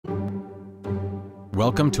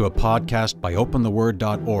Welcome to a podcast by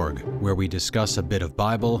OpenTheWord.org, where we discuss a bit of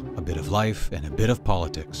Bible, a bit of life, and a bit of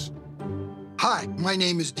politics. Hi, my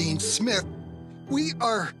name is Dean Smith. We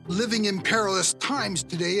are living in perilous times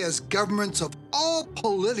today as governments of all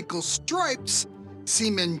political stripes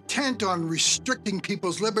seem intent on restricting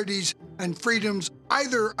people's liberties and freedoms,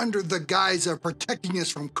 either under the guise of protecting us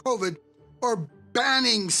from COVID or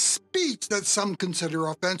banning speech that some consider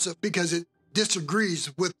offensive because it disagrees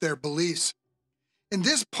with their beliefs. In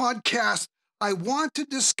this podcast, I want to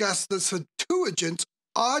discuss the Septuagint's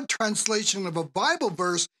odd translation of a Bible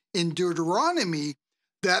verse in Deuteronomy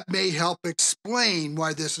that may help explain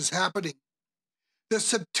why this is happening. The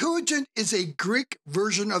Septuagint is a Greek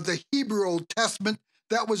version of the Hebrew Old Testament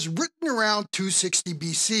that was written around 260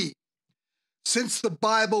 BC. Since the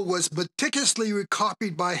Bible was meticulously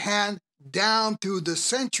recopied by hand down through the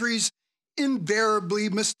centuries, invariably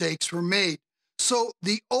mistakes were made. So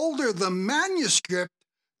the older the manuscript,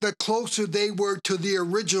 the closer they were to the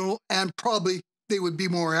original, and probably they would be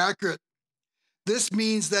more accurate. This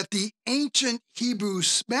means that the ancient Hebrew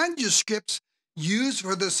manuscripts used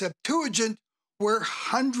for the Septuagint were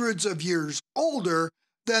hundreds of years older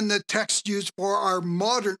than the text used for our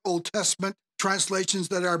modern Old Testament translations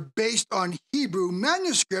that are based on Hebrew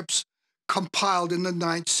manuscripts compiled in the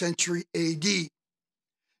 9th century AD.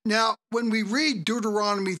 Now, when we read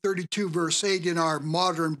Deuteronomy 32, verse 8 in our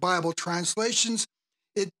modern Bible translations,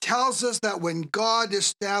 it tells us that when God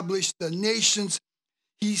established the nations,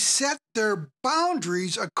 he set their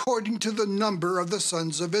boundaries according to the number of the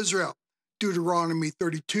sons of Israel. Deuteronomy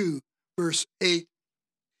 32, verse 8.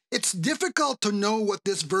 It's difficult to know what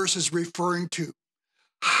this verse is referring to.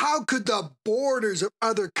 How could the borders of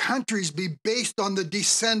other countries be based on the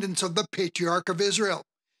descendants of the patriarch of Israel?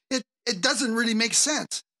 It doesn't really make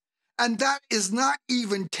sense. And that is not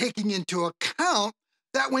even taking into account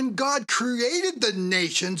that when God created the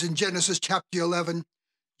nations in Genesis chapter 11,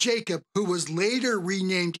 Jacob, who was later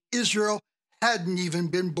renamed Israel, hadn't even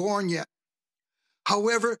been born yet.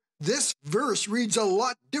 However, this verse reads a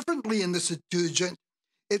lot differently in the Septuagint.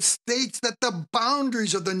 It states that the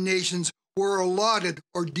boundaries of the nations were allotted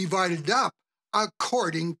or divided up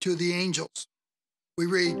according to the angels. We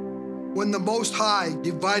read, "When the Most High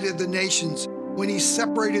divided the nations, when he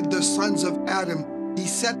separated the sons of Adam, he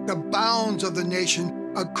set the bounds of the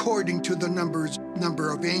nation according to the number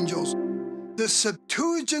of angels." The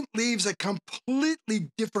Septuagint leaves a completely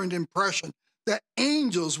different impression that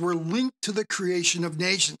angels were linked to the creation of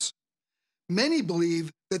nations. Many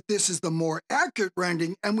believe that this is the more accurate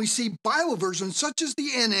rendering, and we see Bible versions such as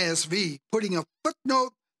the NASV putting a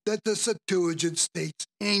footnote that the Septuagint states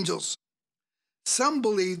angels. Some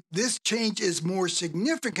believe this change is more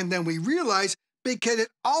significant than we realize because it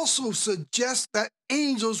also suggests that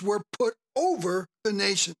angels were put over the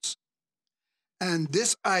nations. And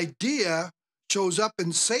this idea shows up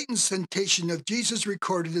in Satan's temptation of Jesus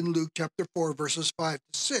recorded in Luke chapter 4, verses 5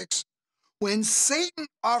 to 6, when Satan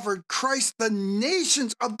offered Christ the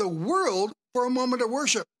nations of the world for a moment of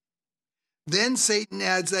worship. Then Satan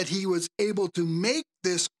adds that he was able to make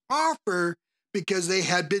this offer because they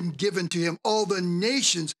had been given to him. All the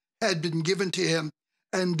nations had been given to him.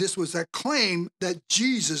 And this was a claim that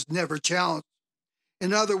Jesus never challenged.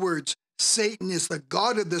 In other words, Satan is the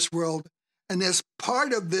god of this world. And as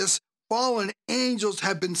part of this, fallen angels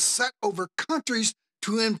have been set over countries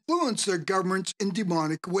to influence their governments in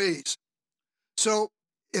demonic ways. So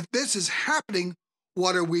if this is happening,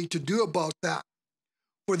 what are we to do about that?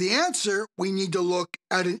 For the answer, we need to look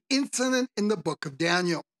at an incident in the book of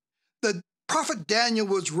Daniel. The prophet Daniel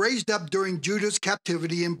was raised up during Judah's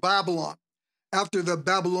captivity in Babylon. After the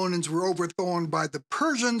Babylonians were overthrown by the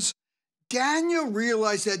Persians, Daniel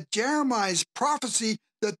realized that Jeremiah's prophecy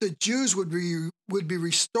that the Jews would be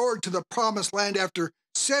restored to the promised land after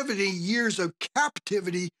 70 years of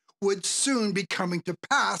captivity would soon be coming to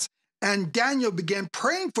pass, and Daniel began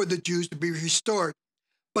praying for the Jews to be restored.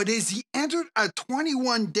 But as he entered a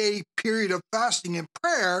 21-day period of fasting and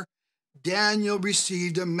prayer, Daniel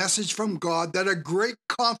received a message from God that a great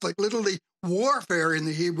conflict, literally warfare in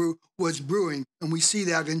the Hebrew, was brewing. And we see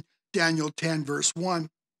that in Daniel 10, verse 1.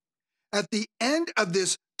 At the end of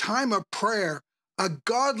this time of prayer, a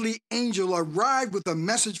godly angel arrived with a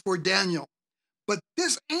message for Daniel. But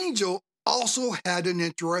this angel also had an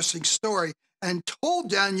interesting story and told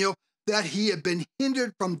Daniel that he had been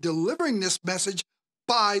hindered from delivering this message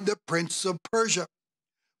by the prince of Persia,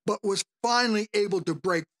 but was finally able to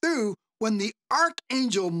break through when the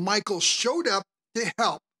archangel Michael showed up to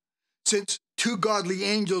help. Since two godly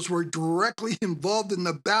angels were directly involved in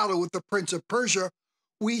the battle with the prince of Persia,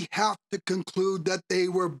 we have to conclude that they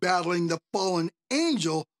were battling the fallen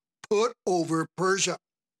angel put over Persia.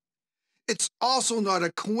 It's also not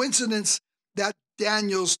a coincidence that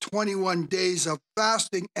Daniel's 21 days of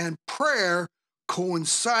fasting and prayer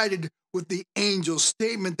coincided with the angel's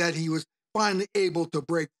statement that he was finally able to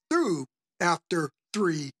break through after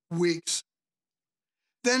 3 weeks.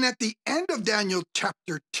 Then at the end of Daniel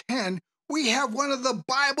chapter 10, we have one of the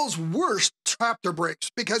Bible's worst chapter breaks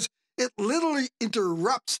because it literally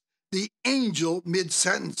interrupts the angel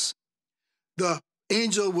mid-sentence. The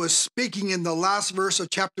angel was speaking in the last verse of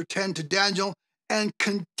chapter 10 to Daniel and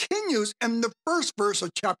continues in the first verse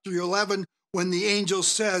of chapter 11 when the angel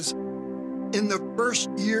says, "In the first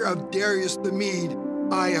year of Darius the Mede,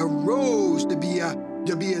 I arose to be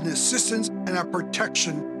an assistance and a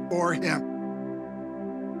protection for him."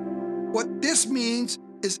 What this means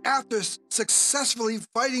is after successfully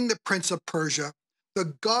fighting the prince of Persia,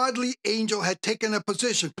 the godly angel had taken a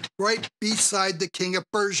position right beside the king of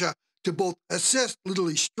Persia to both assist,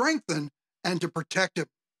 literally strengthen, and to protect him.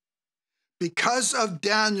 Because of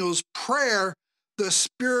Daniel's prayer, the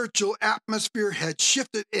spiritual atmosphere had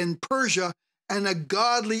shifted in Persia, and a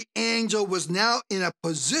godly angel was now in a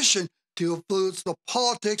position to influence the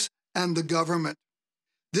politics and the government.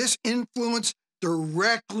 This influence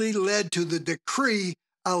directly led to the decree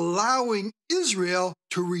allowing Israel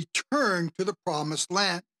to return to the promised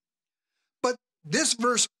land. But this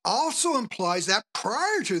verse also implies that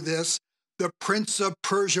prior to this, the prince of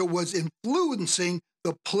Persia was influencing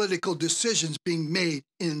the political decisions being made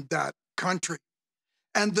in that country.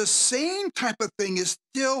 And the same type of thing is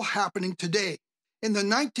still happening today. In the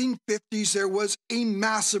 1950s, there was a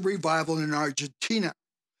massive revival in Argentina.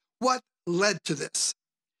 What led to this?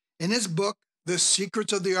 In his book, The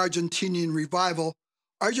Secrets of the Argentinian Revival,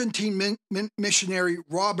 Argentine missionary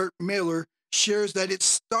Robert Miller shares that it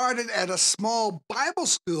started at a small Bible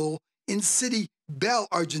school in City Bell,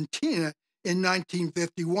 Argentina in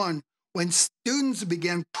 1951, when students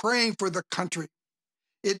began praying for the country.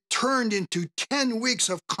 It turned into 10 weeks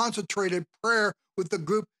of concentrated prayer with the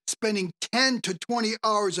group spending 10 to 20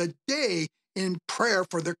 hours a day in prayer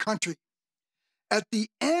for their country. At the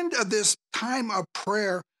end of this time of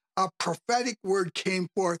prayer, a prophetic word came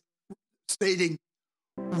forth stating,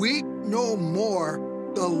 "Weep no more,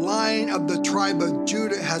 the Lion of the tribe of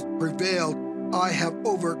Judah has prevailed. I have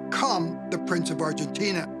overcome the Prince of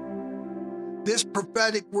Argentina." This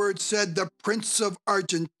prophetic word said the Prince of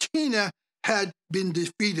Argentina had been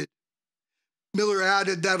defeated. Miller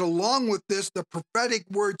added that along with this, the prophetic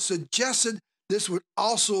word suggested this would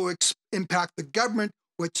also impact the government,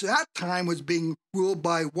 which at that time was being ruled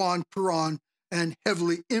by Juan Perón and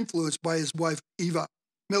heavily influenced by his wife, Eva.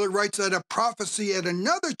 Miller writes that a prophecy at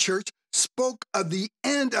another church spoke of the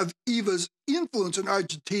end of Eva's influence in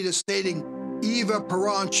Argentina, stating, "Eva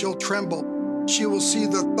Perón shall tremble. She will see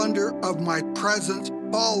the thunder of my presence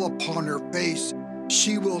fall upon her face.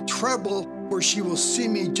 She will tremble, for she will see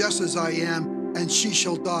me just as I am, and she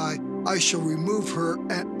shall die. I shall remove her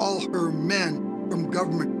and all her men from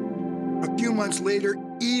government." A few months later,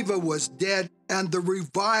 Eva was dead, and the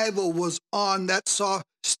revival was on that saw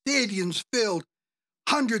stadiums filled,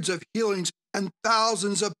 hundreds of healings, and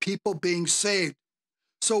thousands of people being saved.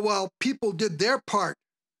 So while people did their part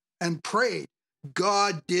and prayed,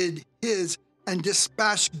 God did his and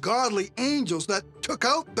dispatched godly angels that took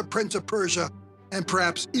out the Prince of Persia and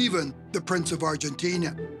perhaps even the Prince of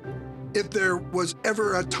Argentina. If there was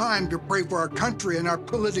ever a time to pray for our country and our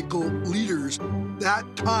political leaders, that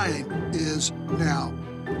time is now.